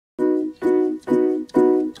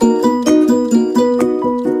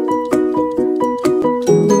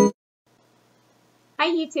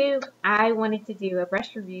YouTube, I wanted to do a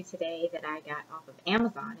brush review today that I got off of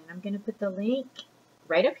Amazon, and I'm going to put the link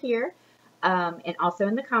right up here and also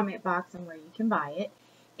in the comment box on where you can buy it.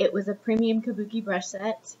 It was a premium Kabuki brush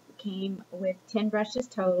set. It came with 10 brushes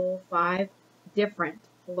total, 5 different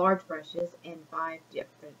large brushes and 5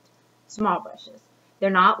 different small brushes.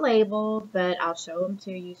 They're not labeled, but I'll show them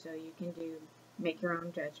to you so you can make your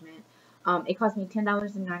own judgment. It cost me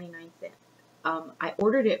 $10.99. I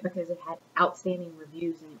ordered it because it had outstanding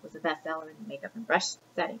reviews and it was a bestseller in the makeup and brush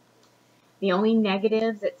setting. The only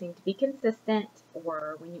negatives that seemed to be consistent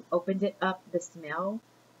were when you opened it up, the smell,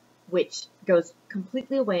 which goes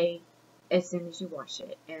completely away as soon as you wash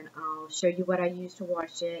it. And I'll show you what I use to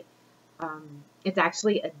wash it. It's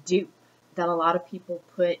actually a dupe that a lot of people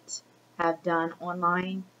have done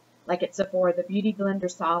online. Like at Sephora, the Beauty Blender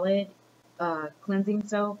Solid cleansing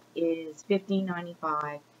soap is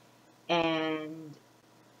 $15.95. And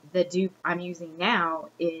the dupe I'm using now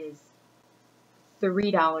is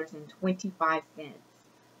 $3.25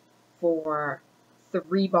 for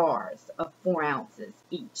 3 bars of 4 ounces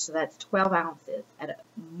each. So that's 12 ounces at a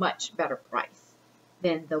much better price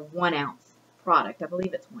than the 1 ounce product. I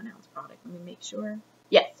believe it's 1 ounce product. Let me make sure.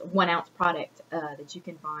 Yes, 1 ounce product that you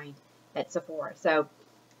can find at Sephora. So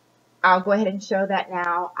I'll go ahead and show that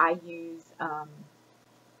now. I use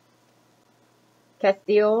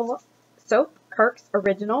Castile soap, Kirk's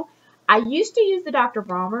Original. I used to use the Dr.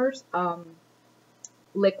 Bronner's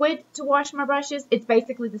liquid to wash my brushes. It's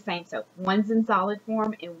basically the same soap. One's in solid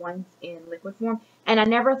form and one's in liquid form. And I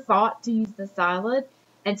never thought to use the solid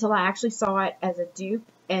until I actually saw it as a dupe.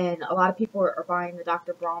 And a lot of people are buying the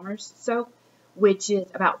Dr. Bronner's soap, which is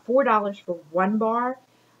about $4 for 1 bar.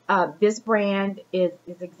 This brand is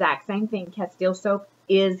the exact same thing. Castile soap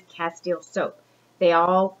is Castile soap. They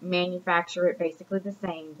all manufacture it basically the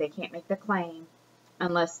same. They can't make the claim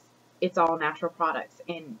unless it's all natural products.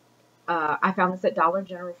 And I found this at Dollar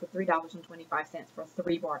General for $3.25 for a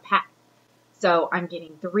 3-bar pack. So I'm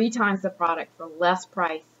getting 3 times the product for less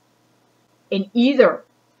price. And either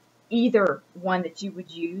one that you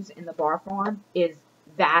would use in the bar form is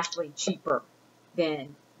vastly cheaper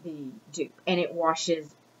than the dupe. And it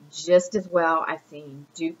washes just as well. I've seen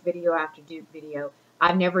dupe video after dupe video.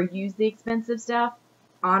 I've never used the expensive stuff.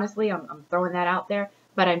 Honestly, I'm throwing that out there,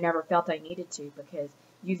 but I never felt I needed to because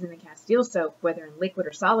using the Castile soap, whether in liquid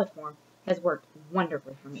or solid form, has worked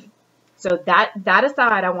wonderfully for me. So that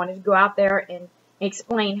aside, I wanted to go out there and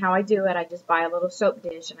explain how I do it. I just buy a little soap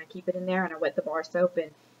dish and I keep it in there and I wet the bar soap, and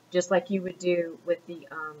just like you would do with the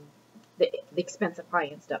expensive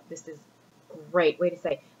high-end stuff. This is a great way to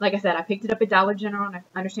say. Like I said, I picked it up at Dollar General, and I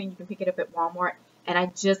understand you can pick it up at Walmart. And I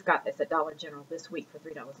just got this at Dollar General this week for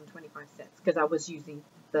 $3.25 because I was using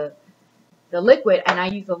the liquid, and I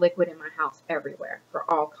use the liquid in my house everywhere for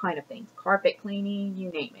all kind of things. Carpet cleaning,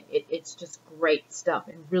 you name it. It's just great stuff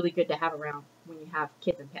and really good to have around when you have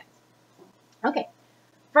kids and pets. Okay,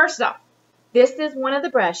 first off, this is one of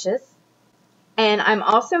the brushes. And I'm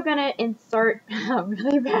also going to insert, I'm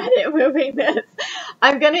really bad at moving this.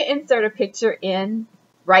 I'm going to insert a picture in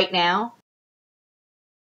right now.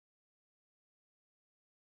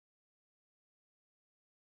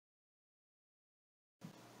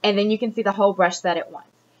 And then you can see the whole brush set at once.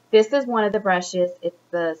 This is one of the brushes. It's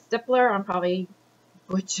the Stipple. I'm probably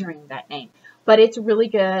butchering that name, but it's really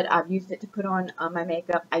good. I've used it to put on my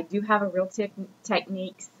makeup. I do have a Real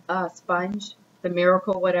Techniques sponge, the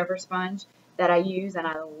Miracle whatever sponge that I use, and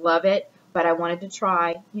I love it. But I wanted to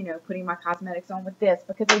try, putting my cosmetics on with this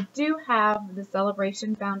because I do have the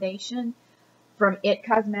Celebration Foundation from It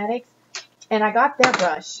Cosmetics, and I got their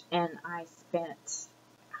brush, and I spent,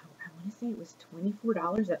 I want to say it was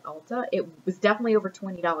 $24 at Ulta. It was definitely over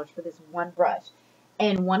 $20 for this one brush.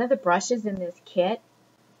 And one of the brushes in this kit,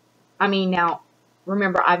 I mean, now,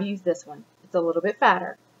 remember, I've used this one. It's a little bit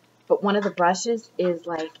fatter. But one of the brushes is,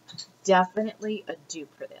 like, definitely a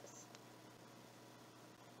dupe for this.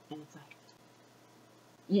 And it's like,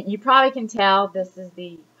 you probably can tell this is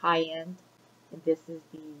the high end and this is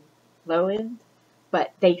the low end.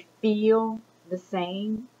 But they feel the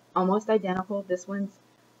same, almost identical. This one's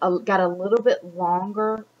got a little bit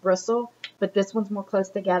longer bristle, but this one's more close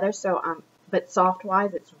together. So, but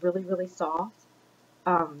soft-wise, it's really, really soft.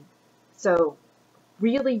 So,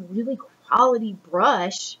 really, really quality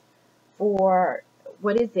brush for,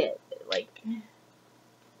 what is it, like,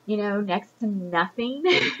 next to nothing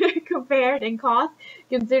compared in cost,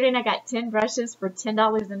 considering I got 10 brushes for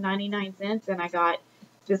 $10.99 and I got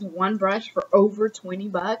just one brush for over 20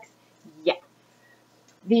 bucks. Yeah.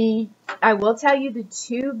 I will tell you the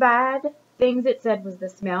 2 bad things it said was the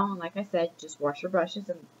smell, and like I said, just wash your brushes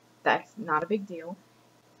and that's not a big deal.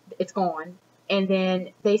 It's gone. And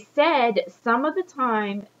then they said some of the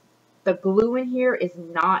time the glue in here is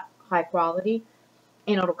not high quality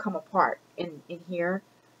and it'll come apart in here.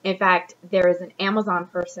 In fact, there is an Amazon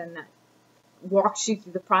person that walks you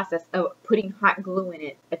through the process of putting hot glue in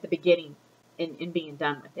it at the beginning and being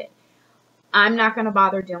done with it. I'm not going to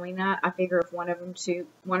bother doing that. I figure if one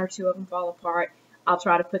or two of them fall apart, I'll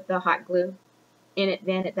try to put the hot glue in it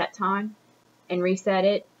then at that time and reset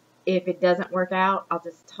it. If it doesn't work out, I'll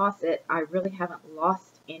just toss it. I really haven't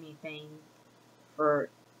lost anything for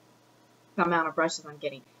the amount of brushes I'm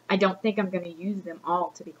getting. I don't think I'm going to use them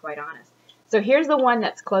all, to be quite honest. So here's the one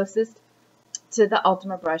that's closest to the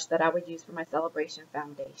Ultima brush that I would use for my Celebration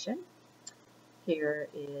foundation. Here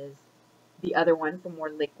is the other one for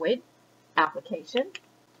more liquid application.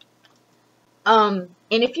 And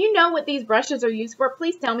if you know what these brushes are used for,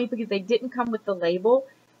 please tell me, because they didn't come with the label.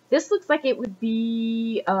 This looks like it would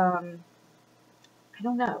be, I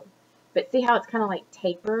don't know, but see how it's kind of like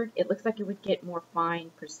tapered? It looks like it would get more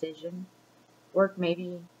fine precision work,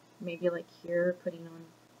 maybe like here, putting on,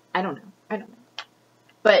 I don't know.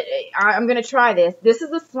 But I'm going to try this. This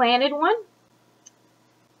is a slanted one,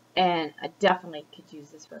 and I definitely could use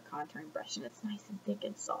this for a contouring brush, and it's nice and thick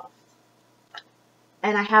and soft.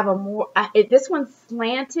 And I have a more, this one's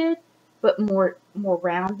slanted, but more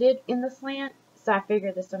rounded in the slant. So I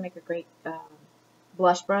figure this will make a great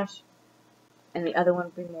blush brush, and the other one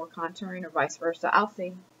would be more contouring, or vice versa. I'll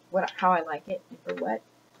see how I like it and for what.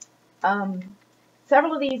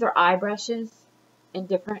 Several of these are eye brushes in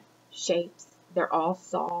different shapes. They're all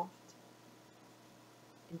soft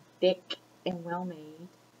and thick and well made.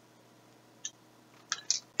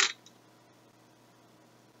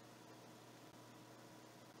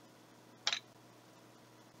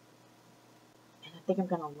 I think I'm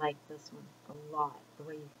going to like this one a lot. The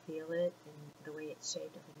way you feel it and the way it's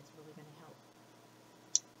shaped, I think it's really going to help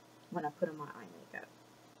when I put on my eye makeup.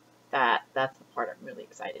 That's the part I'm really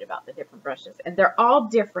excited about, the different brushes. And they're all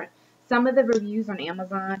different. Some of the reviews on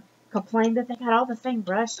Amazon complained that they got all the same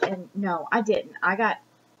brush, and no, I didn't. I got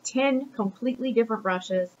 10 completely different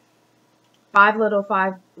brushes, 5 little,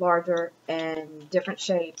 5 larger, and different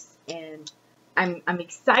shapes. And I'm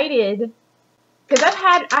excited. Because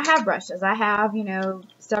I have brushes. I have, you know,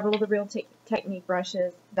 several of the Real Technique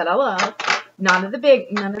brushes that I love. None of the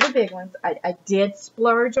big ones. I did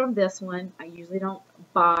splurge on this one. I usually don't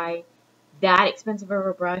buy that expensive of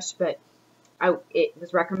a brush, but it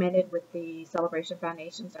was recommended with the Celebration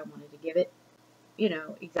Foundation, so I wanted to give it, you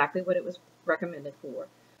know, exactly what it was recommended for.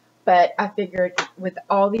 But I figured with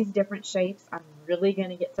all these different shapes, I'm really going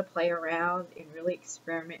to get to play around and really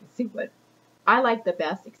experiment and see what I like the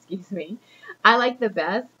best, I like the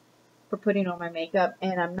best for putting on my makeup,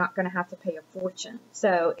 and I'm not going to have to pay a fortune.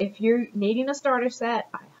 So if you're needing a starter set,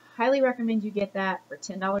 I highly recommend you get that for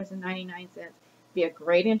 $10.99. Be a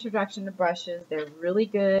great introduction to brushes. They're really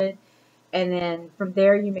good. And then from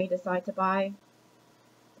there, you may decide to buy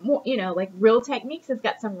more, you know, like Real Techniques has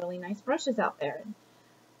got some really nice brushes out there.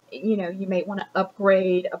 You know, you may want to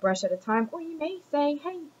upgrade a brush at a time, or you may say,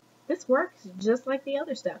 hey, this works just like the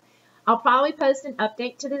other stuff. I'll probably post an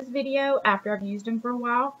update to this video after I've used them for a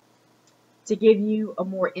while to give you a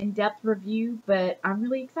more in-depth review, but I'm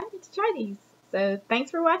really excited to try these. So thanks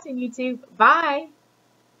for watching, YouTube. Bye!